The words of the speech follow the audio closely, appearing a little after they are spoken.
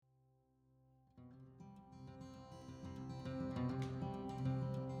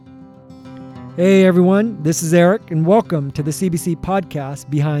Hey everyone, this is Erik, and welcome to the CBC podcast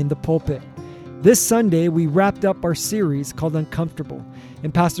Behind the Pulpit. This Sunday, we wrapped up our series called Uncomfortable,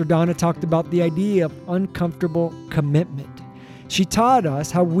 and Pastor Donna talked about the idea of uncomfortable commitment. She taught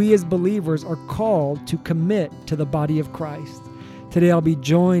us how we as believers are called to commit to the body of Christ. Today, I'll be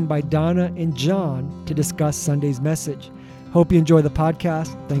joined by Donna and Jon to discuss Sunday's message. Hope you enjoy the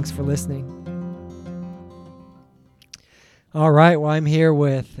podcast. Thanks for listening. All right, well, I'm here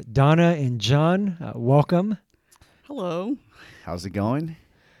with Donna and Jon. Welcome. Hello. How's it going?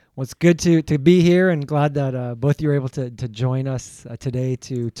 Well, it's good to be here, and glad that both of you were able to join us today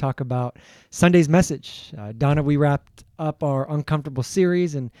to talk about Sunday's message. Donna, we wrapped up our Uncomfortable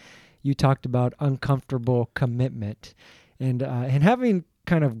series, and you talked about uncomfortable commitment. And having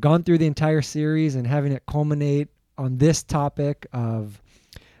kind of gone through the entire series and having it culminate on this topic of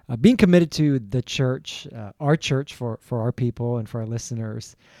being committed to the church, our church for our people and for our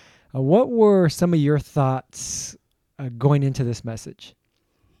listeners, what were some of your thoughts going into this message?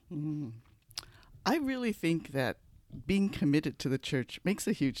 I really think that being committed to the church makes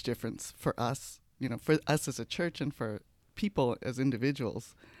a huge difference for us, for us as a church and for people as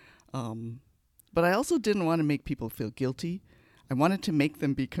individuals. But I also didn't want to make people feel guilty. I wanted to make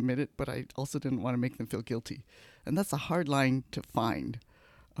them be committed, but I also didn't want to make them feel guilty. And that's a hard line to find.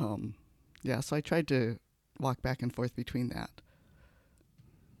 So I tried to walk back and forth between that.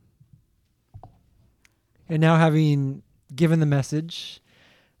 And now, having given the message,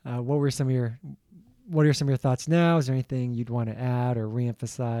 what are some of your thoughts now? Is there anything you'd want to add or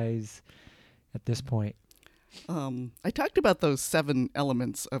reemphasize at this point? I talked about those 7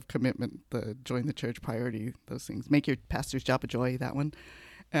 elements of commitment: the join the church, priority, those things. Make your pastor's job a joy, that one.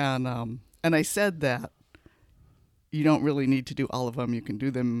 And I said that you don't really need to do all of them. You can do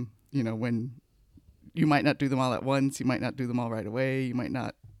them, when you might not do them all at once. You might not do them all right away. You might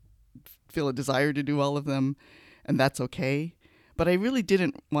not feel a desire to do all of them, and that's okay. But I really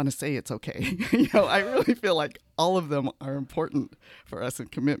didn't want to say it's okay. I really feel like all of them are important for us in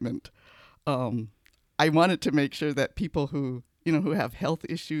commitment. I wanted to make sure that people who have health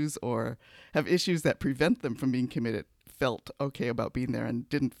issues or have issues that prevent them from being committed felt okay about being there and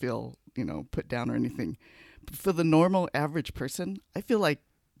didn't feel, put down or anything. For the normal average person, I feel like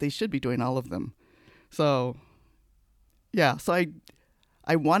they should be doing all of them. So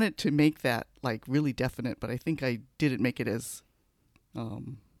I wanted to make that like really definite, but I think I didn't make it as,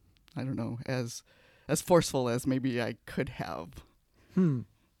 as forceful as maybe I could have.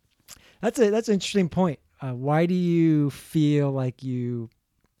 That's an interesting point. Why do you feel like you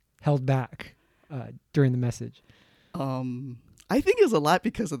held back during the message? I think it was a lot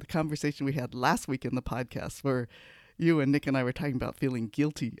because of the conversation we had last week in the podcast where you and Nick and I were talking about feeling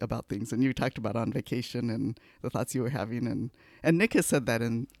guilty about things, and you talked about on vacation and the thoughts you were having. And Nick has said that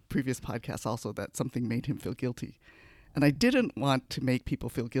in previous podcasts also, that something made him feel guilty. And I didn't want to make people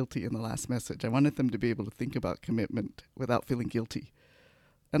feel guilty in the last message. I wanted them to be able to think about commitment without feeling guilty.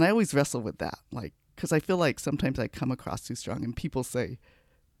 And I always wrestle with that, because I feel like sometimes I come across too strong and people say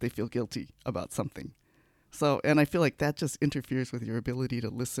they feel guilty about something. So, and I feel like that just interferes with your ability to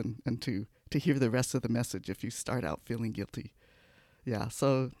listen and to hear the rest of the message if you start out feeling guilty. Yeah,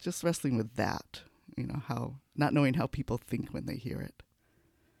 so just wrestling with that, how not knowing how people think when they hear it.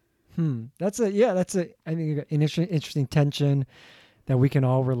 That's I think an interesting tension that we can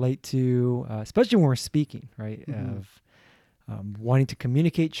all relate to, especially when we're speaking, right? Mm-hmm. Of wanting to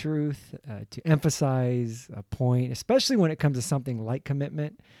communicate truth, to emphasize a point, especially when it comes to something like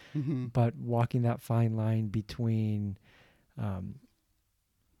commitment, but walking that fine line between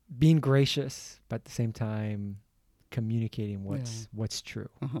being gracious, but at the same time communicating what's true.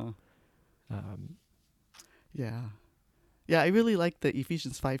 I really like the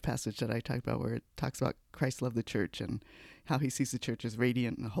Ephesians 5 passage that I talked about, where it talks about Christ loved the church and how he sees the church as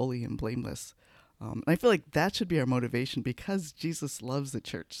radiant and holy and blameless. And I feel like that should be our motivation, because Jesus loves the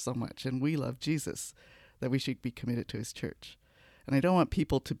church so much and we love Jesus, that we should be committed to his church. And I don't want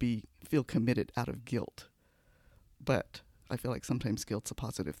people to feel committed out of guilt, but I feel like sometimes guilt's a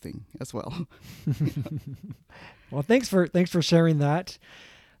positive thing as well. Well, thanks for sharing that.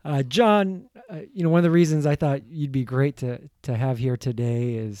 Jon, one of the reasons I thought you'd be great to have here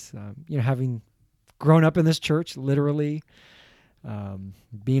today is, having grown up in this church, literally,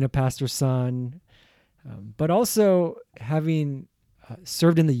 being a pastor's son, but also having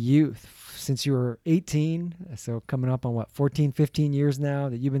served in the youth since you were 18. So coming up on 14, 15 years now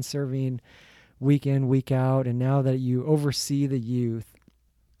that you've been serving week in, week out. And now that you oversee the youth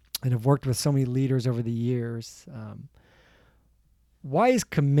and have worked with so many leaders over the years, why is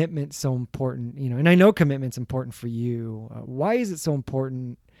commitment so important? And I know commitment's important for you. Why is it so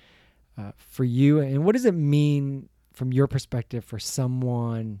important for you, and what does it mean from your perspective for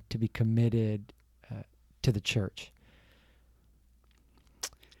someone to be committed to the church?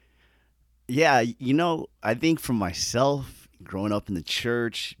 Yeah, I think for myself, growing up in the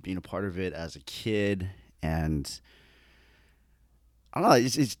church, being a part of it as a kid, and I don't know,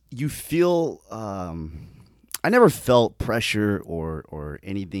 it's you feel. I never felt pressure or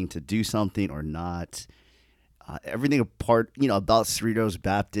anything to do something or not. Everything about Cerritos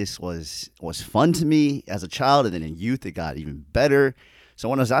Baptist was fun to me as a child, and then in youth it got even better. So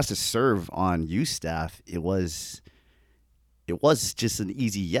when I was asked to serve on youth staff, it was just an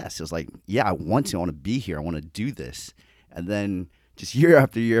easy yes. It was like, yeah, I want to be here. I want to do this. And then just year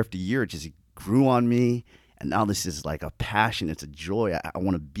after year after year, it just grew on me. And now this is like a passion. It's a joy. I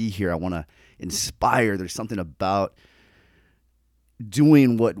want to be here. I want to inspire. There's something about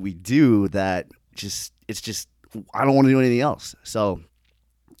doing what we do that it's just, I don't want to do anything else. So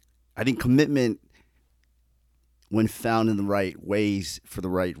I think commitment, when found in the right ways for the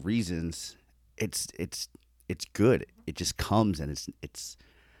right reasons, it's good. It just comes, and it's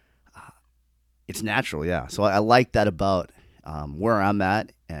natural. Yeah. So I like that about where I'm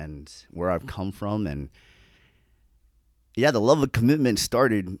at and where I've come from. And yeah, the love of commitment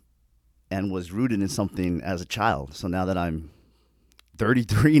started and was rooted in something as a child. So now that I'm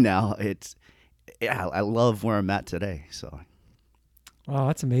 33 now, I love where I'm at today. So, Wow,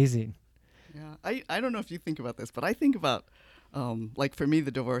 that's amazing. Yeah, I don't know if you think about this, but I think about, like for me,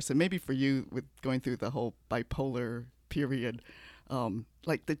 the divorce, and maybe for you with going through the whole bipolar period,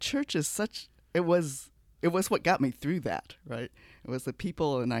 like the church is it was what got me through that, right? It was the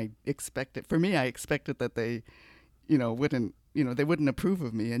people, and I expected that they, they wouldn't approve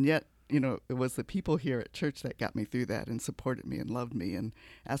of me, and yet, it was the people here at church that got me through that and supported me and loved me and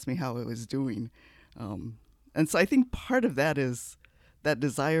asked me how I was doing. And so I think part of that is that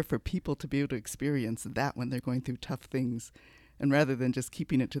desire for people to be able to experience that when they're going through tough things, and rather than just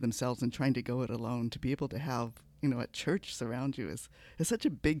keeping it to themselves and trying to go it alone, to be able to have, a church surround you is such a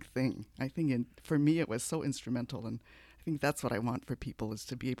big thing. I think for me it was so instrumental, and I think that's what I want for people, is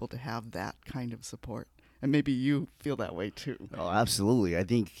to be able to have that kind of support. And maybe you feel that way too. Oh, absolutely. I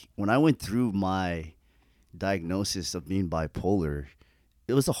think when I went through my diagnosis of being bipolar,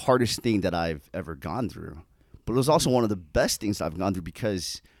 it was the hardest thing that I've ever gone through. But it was also one of the best things I've gone through,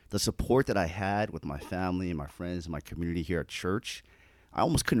 because the support that I had with my family and my friends and my community here at church, I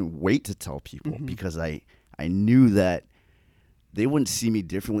almost couldn't wait to tell people, because I knew that they wouldn't see me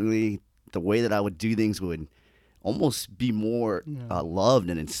differently. The way that I would do things would almost be more loved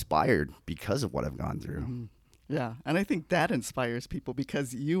and inspired because of what I've gone through. Mm-hmm. Yeah, and I think that inspires people,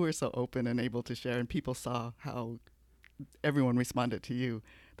 because you were so open and able to share, and people saw how everyone responded to you,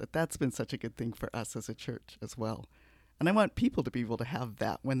 that's been such a good thing for us as a church as well. And I want people to be able to have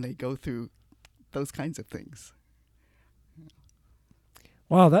that when they go through those kinds of things.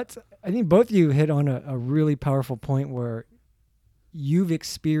 Wow, I think both of you hit on a really powerful point where you've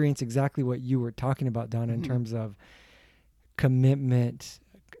experienced exactly what you were talking about, Donna, in terms of commitment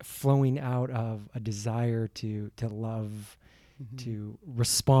flowing out of a desire to love, to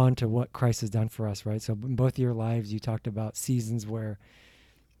respond to what Christ has done for us, right? So in both of your lives, you talked about seasons where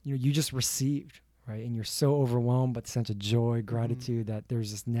you just received, right? And you're so overwhelmed by the sense of joy, gratitude, that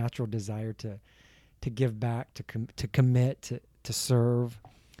there's this natural desire to give back, to commit, to serve.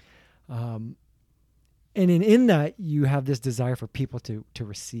 And in that, you have this desire for people to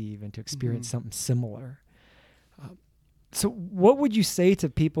receive and to experience something similar. So what would you say to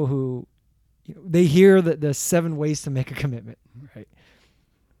people who, they hear that the 7 ways to make a commitment, right?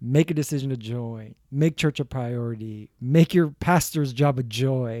 Make a decision to join, make church a priority, make your pastor's job a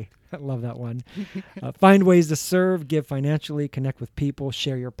joy. I love that one. Find ways to serve, give financially, connect with people,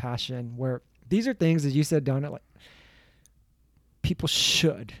 share your passion. Where these are things, as you said, Donna, like people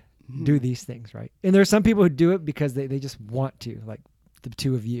should do these things, right? And there are some people who do it because they just want to, like the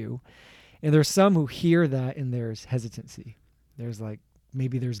two of you. And there's some who hear that and there's hesitancy. There's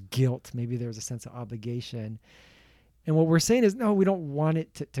maybe there's guilt, maybe there's a sense of obligation. And what we're saying is, no, we don't want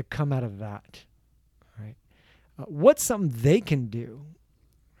it to come out of that, right? What's something they can do,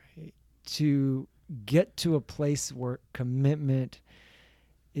 right, to get to a place where commitment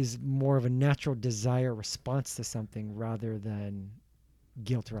is more of a natural desire response to something rather than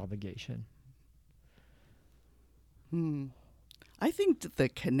guilt or obligation? I think the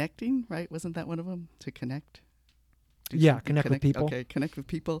connecting, right? Wasn't that one of them? To connect? Connect with people. Okay, connect with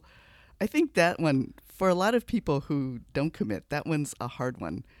people. I think that one, for a lot of people who don't commit, that one's a hard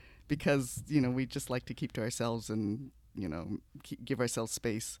one, because, we just like to keep to ourselves and, give ourselves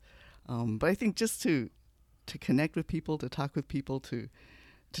space. But I think just to connect with people, to talk with people, to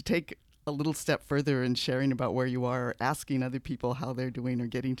to take a little step further in sharing about where you are, or asking other people how they're doing, or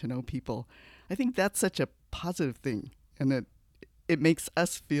getting to know people. I think that's such a positive thing, and it makes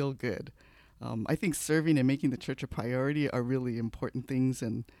us feel good. I think serving and making the church a priority are really important things,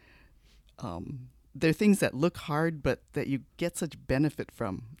 and they're things that look hard, but that you get such benefit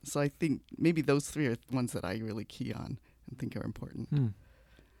from. So I think maybe those three are the ones that I really key on and think are important.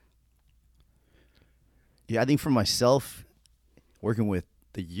 Yeah, I think for myself, working with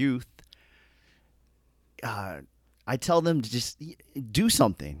the youth, I tell them to just do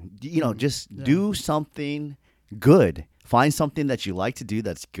something. Do something good. Find something that you like to do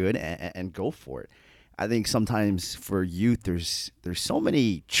that's good, and go for it. I think sometimes for youth, there's so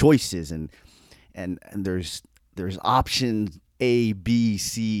many choices, and there's options A, B,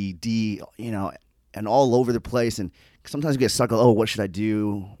 C, D, and all over the place. And sometimes we get stuck. Oh, what should I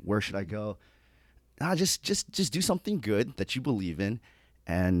do? Where should I go? Just do something good that you believe in,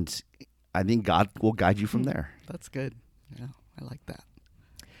 and I think God will guide you from there. That's good. Yeah, I like that.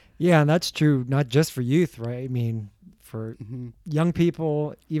 Yeah, and that's true, not just for youth, right? I mean, for young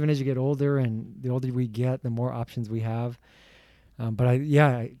people, even as you get older, and the older we get, the more options we have. But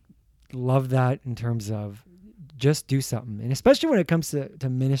I love that in terms of just do something. And especially when it comes to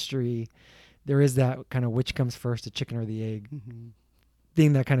ministry, there is that kind of which comes first, the chicken or the egg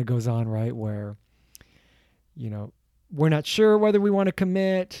thing that kind of goes on, right? Where, we're not sure whether we want to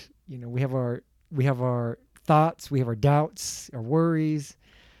commit. We have our thoughts, we have our doubts, our worries.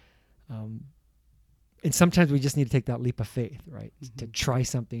 And sometimes we just need to take that leap of faith, right? To try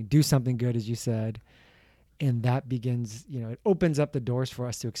something, do something good, as you said. And that begins, it opens up the doors for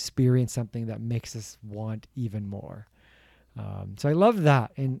us to experience something that makes us want even more. So I love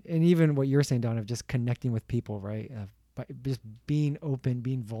that. And even what you're saying, Donna, of just connecting with people, right? By just being open,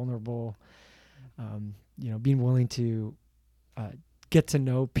 being vulnerable, being willing to get to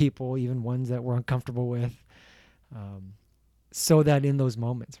know people, even ones that we're uncomfortable with, so that in those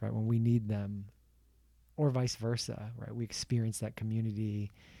moments, right, when we need them, or vice versa, right, we experience that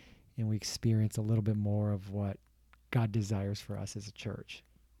community, and we experience a little bit more of what God desires for us as a church.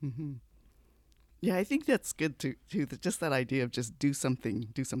 Yeah, I think that's good too. Just that idea of just do something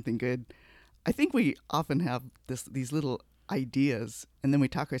good. I think we often have these little ideas, and then we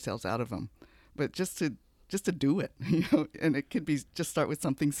talk ourselves out of them. But just to do it, and it could be just start with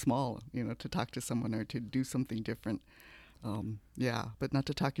something small, to talk to someone or to do something different. But not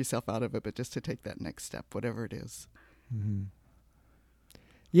to talk yourself out of it, but just to take that next step, whatever it is.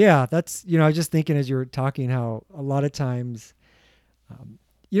 Yeah, that's, I was just thinking as you were talking how a lot of times,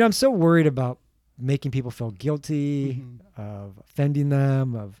 I'm so worried about making people feel guilty, of offending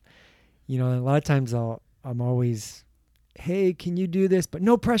them, and a lot of times I'm always, hey, can you do this? But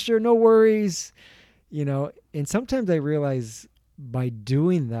no pressure, no worries, and sometimes I realize by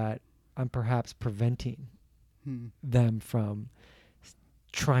doing that, I'm perhaps preventing them from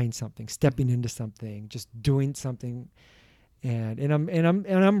trying something, stepping into something, just doing something. And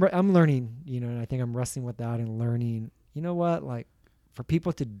I'm learning, and I think I'm wrestling with that and learning, like for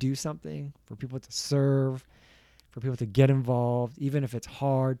people to do something, for people to serve, for people to get involved, even if it's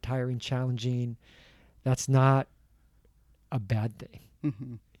hard, tiring, challenging, that's not a bad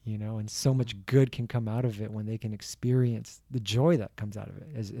thing, and so much good can come out of it when they can experience the joy that comes out of it,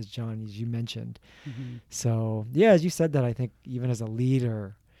 as John, as you mentioned. So yeah, as you said that, I think even as a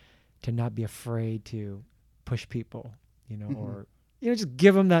leader, to not be afraid to push people, or, just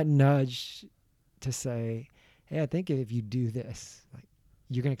give them that nudge to say, hey, I think if you do this, like,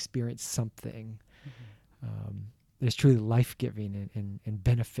 you're going to experience something that's truly life-giving and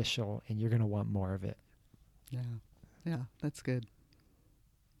beneficial, and you're going to want more of it. Yeah, that's good.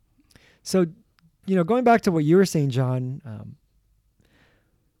 So, going back to what you were saying, John,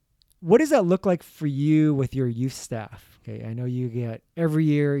 what does that look like for you with your youth staff? Okay, I know you get every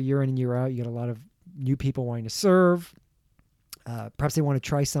year in and year out, you get a lot of new people wanting to serve. Perhaps they want to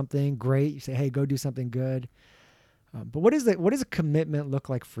try something great. You say, hey, go do something good. But what does a commitment look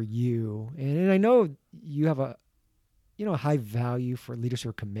like for you? And I know you have a high value for leaders who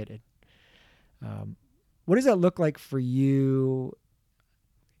are committed. What does that look like for you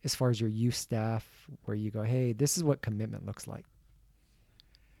as far as your youth staff, where you go, hey, this is what commitment looks like?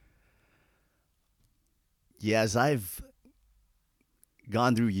 Yeah, as I've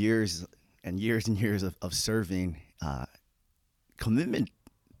gone through years and years and years of serving, commitment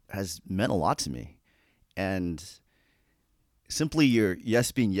has meant a lot to me. And simply your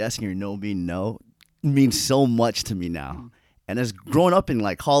yes being yes and your no being no means so much to me now. And as growing up in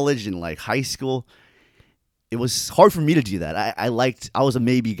like college and like high school, it was hard for me to do that. I was a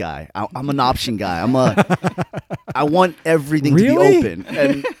maybe guy. I'm an option guy. I want everything to be Really? open.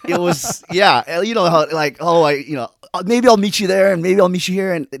 And it was, yeah, you know, how, like, oh, maybe I'll meet you there and maybe I'll meet you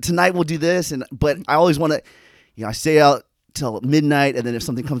here and tonight we'll do this. But I always want to, you know, I stay out till midnight, and then if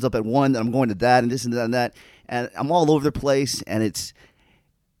something comes up at 1, then I'm going to that and this and that and that. And I'm all over the place, and it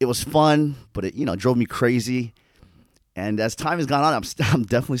was fun, but it, you know, drove me crazy. And as time has gone on, I'm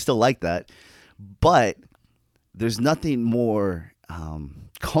definitely still like that. But there's nothing more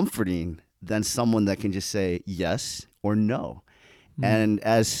comforting than someone that can just say yes or no. And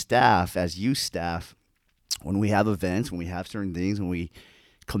as staff, as youth staff, when we have events, when we have certain things, when we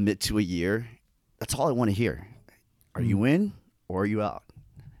commit to a year, that's all I want to hear. Are you in or are you out?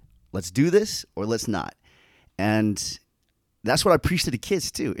 Let's do this or let's not. And that's what I preach to the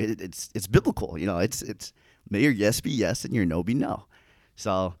kids too. It's biblical, you know. It's may your yes be yes and your no be no.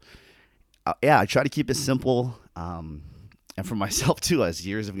 So yeah, I try to keep it simple. And for myself too, as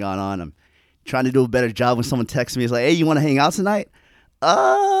years have gone on, I'm trying to do a better job when someone texts me. It's like, hey, you want to hang out tonight?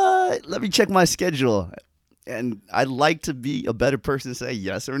 Let me check my schedule. And I'd like to be a better person to say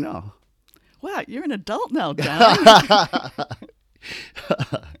yes or no. Wow, you're an adult now, Don.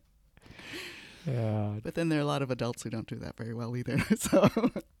 Yeah. But then there are a lot of adults who don't do that very well either. So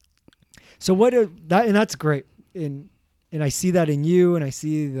that's great. And I see that in you, and I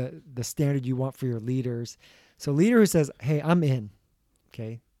see the standard you want for your leaders. So a leader who says, hey, I'm in,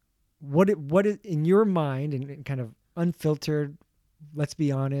 okay? What is in your mind, and kind of unfiltered, let's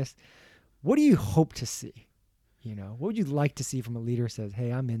be honest, what do you hope to see? You know, what would you like to see from a leader who says,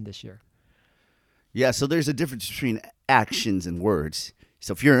 hey, I'm in this year? Yeah, so there's a difference between actions and words.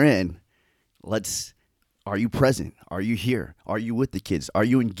 So if you're in, are you present? Are you here? Are you with the kids? Are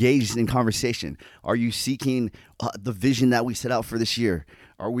you engaged in conversation? Are you seeking the vision that we set out for this year?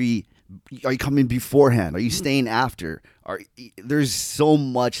 Are you coming beforehand? Are you staying after? There's so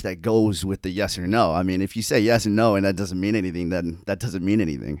much that goes with the yes or no. I mean, if you say yes and no and that doesn't mean anything, then that doesn't mean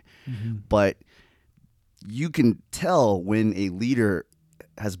anything. Mm-hmm. But you can tell when a leader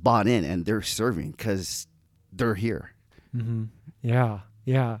has bought in and they're serving because they're here. Mm-hmm. Yeah.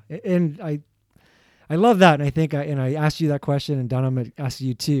 And I love that. And I think, I asked you that question, and Donna, I'm going to ask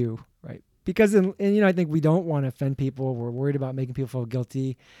you too, right? Because, I think we don't want to offend people. We're worried about making people feel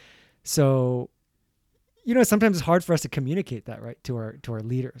guilty. So, sometimes it's hard for us to communicate that, right? To our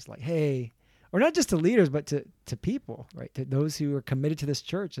leaders, like, hey, or not just to leaders, but to people, right? To those who are committed to this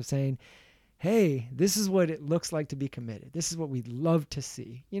church, of saying, hey, this is what it looks like to be committed. This is what we'd love to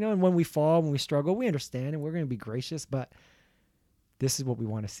see. And when we fall, when we struggle, we understand, and we're going to be gracious, but this is what we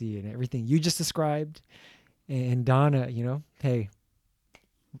want to see. And everything you just described. And Donna, hey,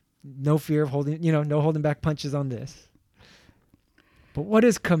 no fear of no holding back punches on this. But what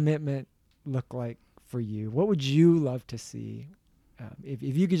does commitment look like for you? What would you love to see? If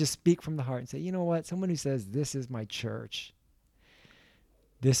you could just speak from the heart and say, you know what, someone who says, this is my church,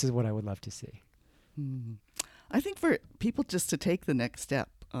 this is what I would love to see. I think for people just to take the next step,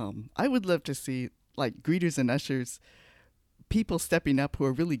 I would love to see, like, greeters and ushers, people stepping up who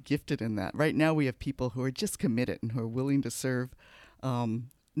are really gifted in that. Right now we have people who are just committed and who are willing to serve.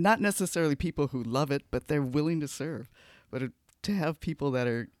 Not necessarily people who love it, but they're willing to serve. But to have people that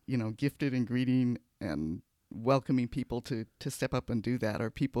are, gifted in greeting and welcoming people to step up and do that, or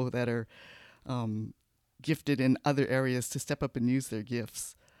people that are gifted in other areas to step up and use their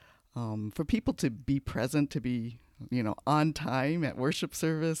gifts. For people to be present, to be on time at worship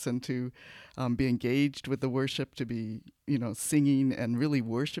service, and to be engaged with the worship, to be, singing and really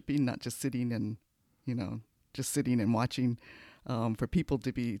worshiping, not just sitting and, sitting and watching. For people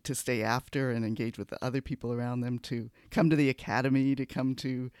to stay after and engage with the other people around them, to come to the academy, to come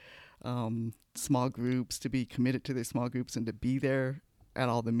to small groups, to be committed to their small groups, and to be there at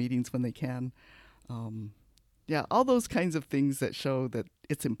all the meetings when they can. All those kinds of things that show that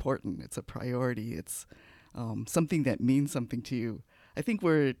it's important, it's a priority, it's something that means something to you. I think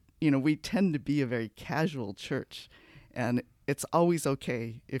we tend to be a very casual church, and it's always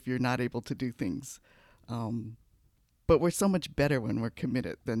okay if you're not able to do things. But we're so much better when we're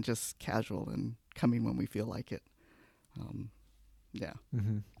committed than just casual and coming when we feel like it. Mm-hmm.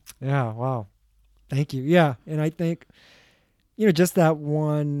 Yeah. Wow. Thank you. Yeah. And I think, just that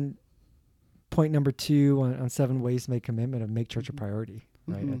one point number 2 on 7 ways to make commitment, of make church a priority,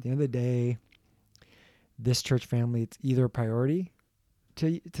 right? Mm-hmm. At the end of the day, this church family, it's either a priority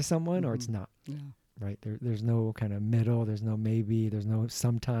to someone or it's not, right? There's no kind of middle. There's no maybe. There's no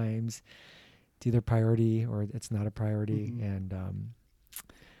sometimes. It's either priority or it's not a priority. And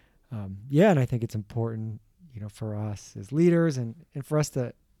and I think it's important, for us as leaders and for us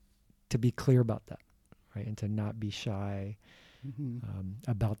to be clear about that, right? And to not be shy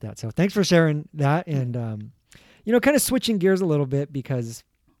about that. So thanks for sharing that. And kind of switching gears a little bit, because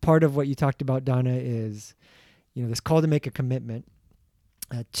part of what you talked about, Donna, is, this call to make a commitment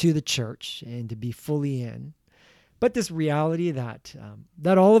to the church and to be fully in. But this reality that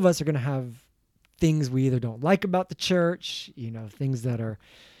that all of us are going to have things we either don't like about the church, things that are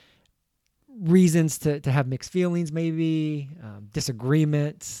reasons to have mixed feelings, maybe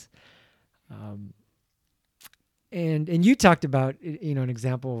disagreements. And you talked about, an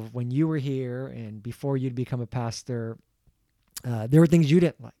example of when you were here and before you'd become a pastor, there were things you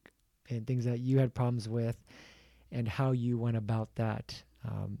didn't like and things that you had problems with, and how you went about that.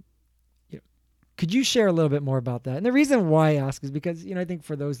 Could you share a little bit more about that? And the reason why I ask is because, I think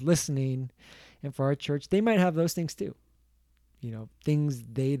for those listening and for our church, they might have those things too. Things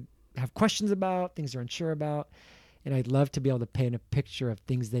they have questions about, things they're unsure about. And I'd love to be able to paint a picture of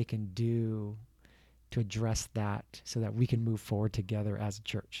things they can do to address that so that we can move forward together as a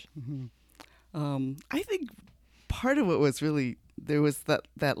church. Mm-hmm. I think part of it was really, there was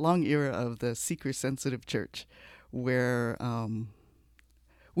that long era of the seeker-sensitive church where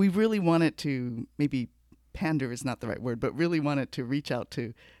we really wanted to, maybe pander is not the right word, but really wanted to reach out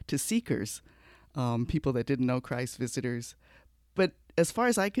to seekers, people that didn't know Christ, visitors. But as far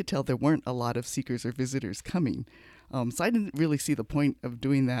as I could tell, there weren't a lot of seekers or visitors coming. So I didn't really see the point of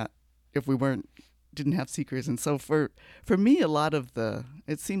doing that if we didn't have seekers. And so for me, a lot of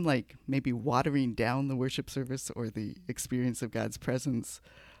it seemed like maybe watering down the worship service or the experience of God's presence.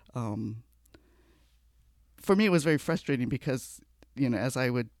 For me, it was very frustrating because, as I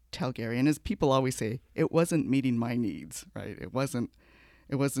would tell Gary, and as people always say, it wasn't meeting my needs, right? It wasn't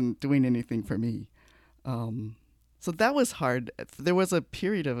doing anything for me. So that was hard. There was a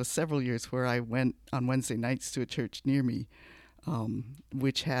period of several years where I went on Wednesday nights to a church near me,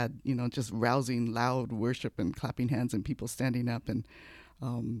 which had, just rousing, loud worship and clapping hands and people standing up. And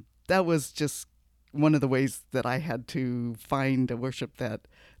that was just one of the ways that I had to find a worship that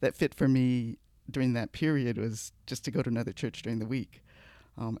fit for me during that period, was just to go to another church during the week.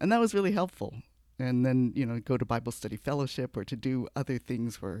 And that was really helpful. And then, go to Bible study fellowship or to do other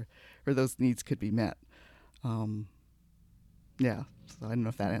things where those needs could be met. Yeah, so I don't know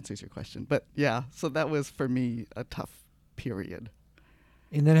if that answers your question, but yeah, so that was for me a tough period.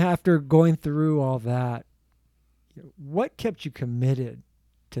 And then after going through all that, what kept you committed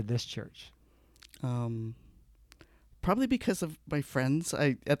to this church? Probably because of my friends.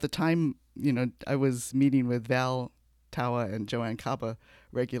 At the time, I was meeting with Val Tawa and Joanne Kaba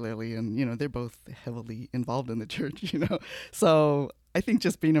regularly, and they're both heavily involved in the church. So I think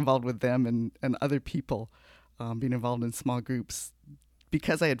just being involved with them and other people, being involved in small groups,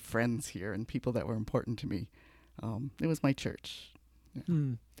 because I had friends here and people that were important to me. It was my church.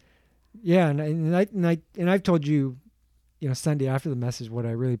 Yeah, and I've told you, Sunday after the message, what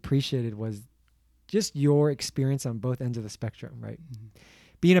I really appreciated was just your experience on both ends of the spectrum, right? Mm-hmm.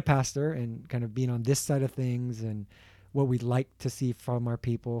 Being a pastor and kind of being on this side of things and what we'd like to see from our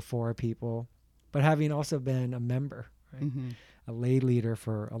people, for our people, but having also been a member, right? Mm-hmm. A lay leader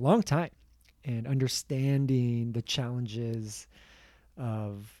for a long time, and understanding the challenges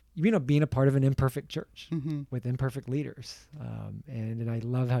of being a part of an imperfect church with imperfect leaders. And I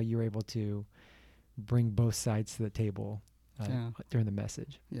love how you were able to bring both sides to the table during the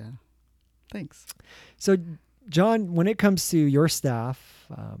message. Yeah. Thanks. So, Jon, when it comes to your staff,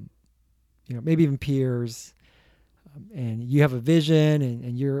 maybe even peers, and you have a vision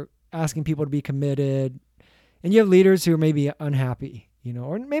and you're asking people to be committed, and you have leaders who are maybe unhappy,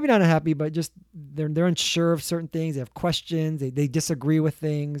 or maybe not unhappy, but just they're unsure of certain things. They have questions. They disagree with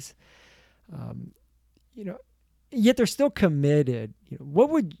things. Yet they're still committed.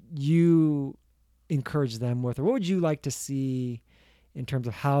 What would you encourage them with, or what would you like to see in terms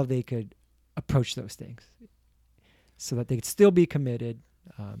of how they could approach those things so that they could still be committed,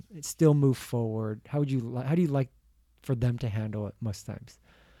 and still move forward? How do you like for them to handle it most times?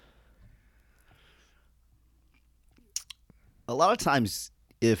 A lot of times,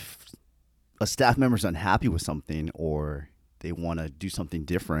 if a staff member is unhappy with something or they want to do something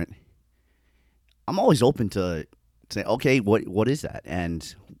different, I'm always open to say, okay, what is that?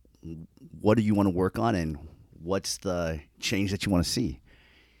 And what do you want to work on? And what's the change that you want to see?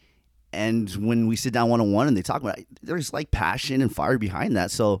 And when we sit down one-on-one and they talk about it, there's like passion and fire behind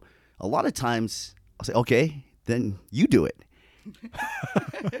that. So a lot of times I'll say, okay, then you do it.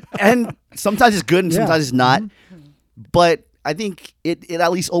 And sometimes it's good and sometimes it's not. But I think it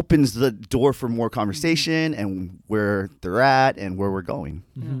at least opens the door for more conversation and where they're at and where we're going.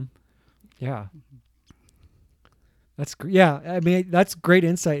 Mm-hmm. Yeah. That's great. Yeah. I mean, that's great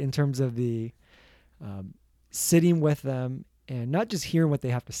insight in terms of the sitting with them and not just hearing what they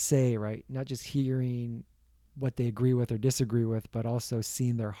have to say, right? Not just hearing what they agree with or disagree with, but also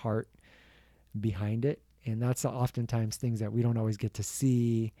seeing their heart behind it. And that's oftentimes things that we don't always get to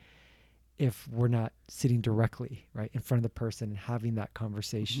see if we're not sitting directly right in front of the person and having that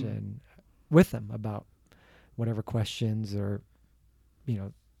conversation with them about whatever questions or,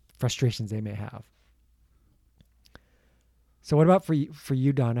 frustrations they may have. So what about for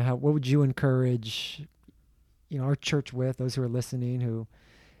you, Donna? What would you encourage, our church with, those who are listening, who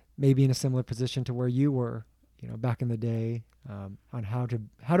may be in a similar position to where you were, back in the day, on how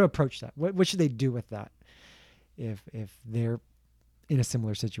to approach that? What should they do with that if they're in a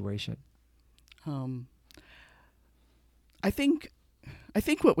similar situation? I think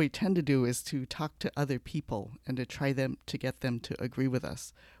what we tend to do is to talk to other people and to try to get them to agree with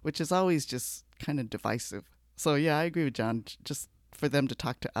us, which is always just kind of divisive. So yeah, I agree with John. Just for them to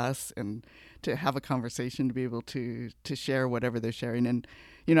talk to us and to have a conversation, to be able to share whatever they're sharing. And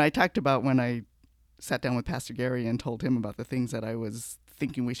I talked about when I sat down with Pastor Gary and told him about the things that I was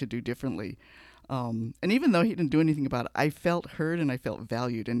thinking we should do differently. And even though he didn't do anything about it, I felt heard and I felt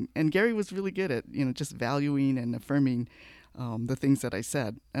valued. And Gary was really good at, just valuing and affirming the things that I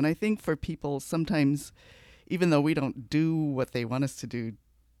said. And I think for people, sometimes, even though we don't do what they want us to do,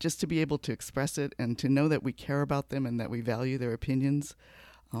 just to be able to express it and to know that we care about them and that we value their opinions,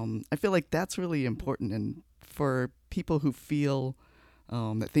 I feel like that's really important. And for people who feel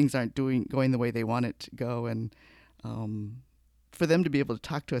that things aren't going the way they want it to go, and for them to be able to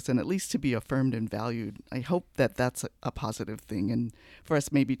talk to us and at least to be affirmed and valued, I hope that that's a positive thing. And for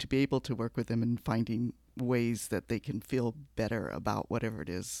us maybe to be able to work with them in finding ways that they can feel better about whatever it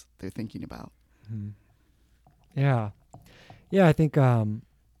is they're thinking about. Mm-hmm. Yeah, I think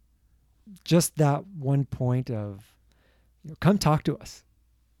just that one point of come talk to us,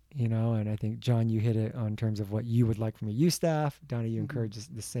 and I think, John, you hit it on terms of what you would like from your youth staff. Donna, you encourage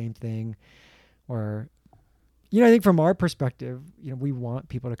the same thing. Or, I think from our perspective, we want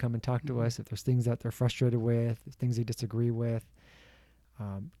people to come and talk to us if there's things that they're frustrated with, things they disagree with,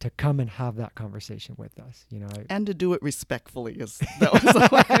 to come and have that conversation with us, And to do it respectfully that was the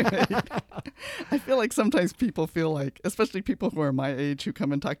line I made. I feel like sometimes people feel like, especially people who are my age who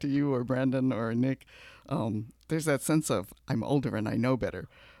come and talk to you or Brandon or Nick, there's that sense of I'm older and I know better,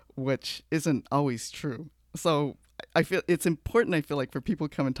 which isn't always true. So I feel it's important, I feel like, for people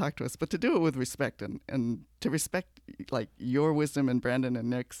to come and talk to us, but to do it with respect and to respect like your wisdom and Brandon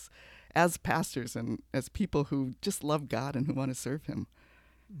and Nick's as pastors and as people who just love God and who want to serve him.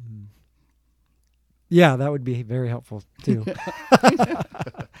 Yeah, that would be very helpful too.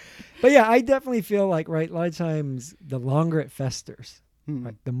 But yeah, I definitely feel like, right, a lot of times the longer it festers,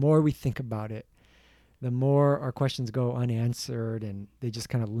 right, the more we think about it, the more our questions go unanswered and they just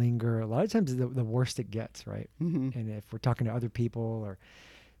kind of linger. A lot of times the worse it gets, right? And if we're talking to other people,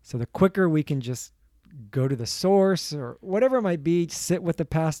 so the quicker we can just go to the source or whatever it might be, sit with the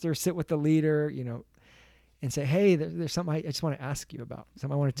pastor, sit with the leader, and say, hey, there's something I just want to ask you about,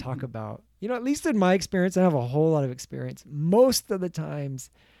 something I want to talk about. At least in my experience, I have a whole lot of experience. Most of the times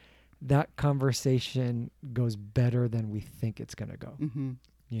that conversation goes better than we think it's going to go,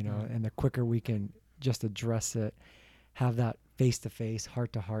 and the quicker we can just address it, have that face-to-face,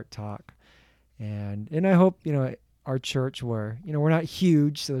 heart-to-heart talk. And I hope, our church where, we're not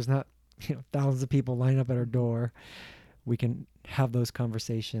huge, so there's not, thousands of people lining up at our door. We can have those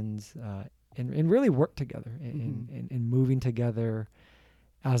conversations and really work together and moving together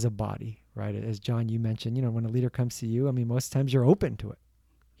as a body, right? As John, you mentioned, when a leader comes to you, I mean, most times you're open to it.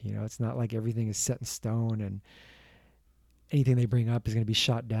 It's not like everything is set in stone and anything they bring up is going to be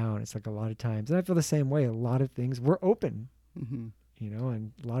shot down. It's like a lot of times, and I feel the same way, a lot of things we're open, and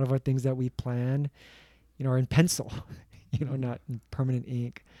a lot of our things that we plan, are in pencil, not in permanent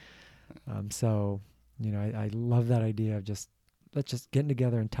ink. So, I love that idea of let's just getting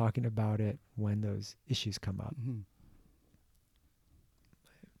together and talking about it when those issues come up.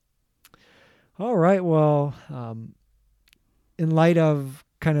 All right. Well, in light of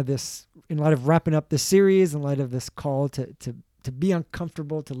wrapping up this series, in light of this call to be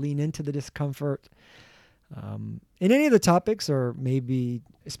uncomfortable, to lean into the discomfort, in any of the topics, or maybe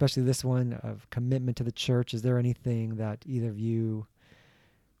especially this one of commitment to the church, is there anything that either of you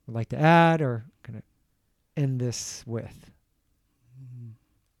would like to add or kind of end this with?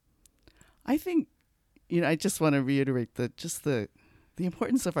 I think, I just want to reiterate the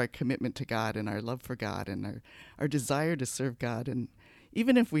importance of our commitment to God and our love for God and our desire to serve God. And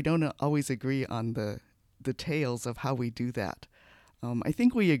even if we don't always agree on the details of how we do that, I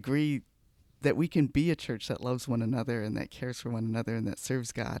think we agree that we can be a church that loves one another and that cares for one another and that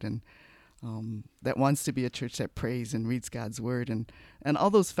serves God and that wants to be a church that prays and reads God's word and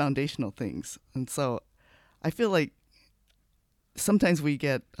all those foundational things. And so I feel like sometimes we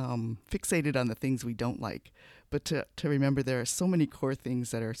get fixated on the things we don't like, but to remember there are so many core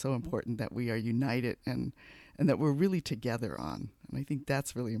things that are so important that we are united and that we're really together on. And I think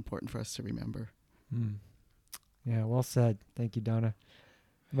that's really important for us to remember. Yeah, well said. Thank you, Donna.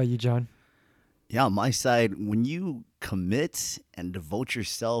 How about you, Jon? Yeah, on my side, when you commit and devote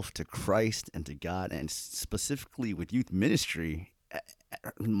yourself to Christ and to God, and specifically with youth ministry,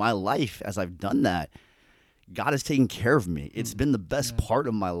 in my life, as I've done that, God has taken care of me. It's been the best part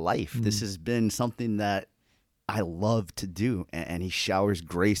of my life. This has been something that I love to do, and he showers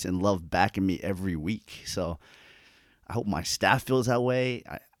grace and love back in me every week. So I hope my staff feels that way.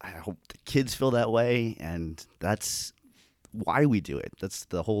 I hope the kids feel that way, and that's why we do it. That's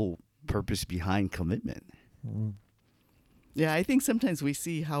the whole purpose behind commitment. Yeah, I think sometimes we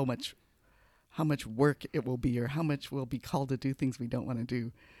see how much work it will be, or how much we'll be called to do things we don't want to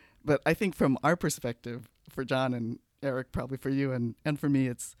do. But I think from our perspective, for Jon and Erik, probably for you and for me,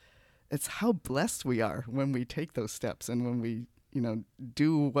 it's how blessed we are when we take those steps and when we,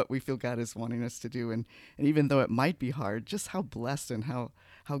 do what we feel God is wanting us to do. And even though it might be hard, just how blessed and how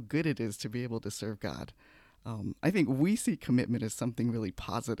good it is to be able to serve God. I think we see commitment as something really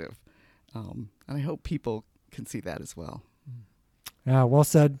positive. And I hope people can see that as well. Well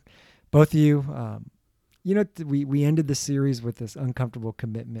said, both of you. We ended the series with this uncomfortable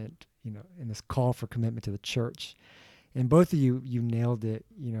commitment, and this call for commitment to the church. And both of you nailed it,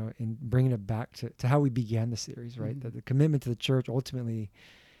 in bringing it back to how we began the series, right? That the commitment to the church ultimately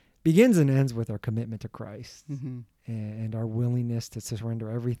begins and ends with our commitment to Christ and our willingness to surrender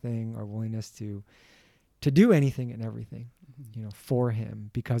everything, our willingness to do anything and everything, for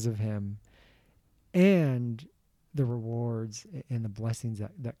him, because of him, and the rewards and the blessings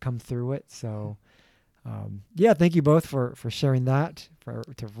that come through it. So, thank you both for sharing that,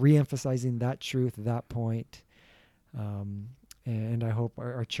 to reemphasizing that truth, that point. And I hope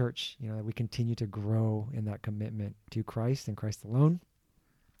our church, that we continue to grow in that commitment to Christ and Christ alone.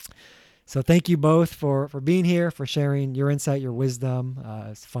 So thank you both for being here, for sharing your insight, your wisdom.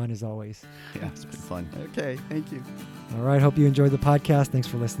 It's fun as always. Yeah, it's been fun. Okay, thank you. All right, hope you enjoyed the podcast. Thanks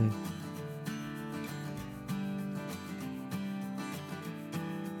for listening.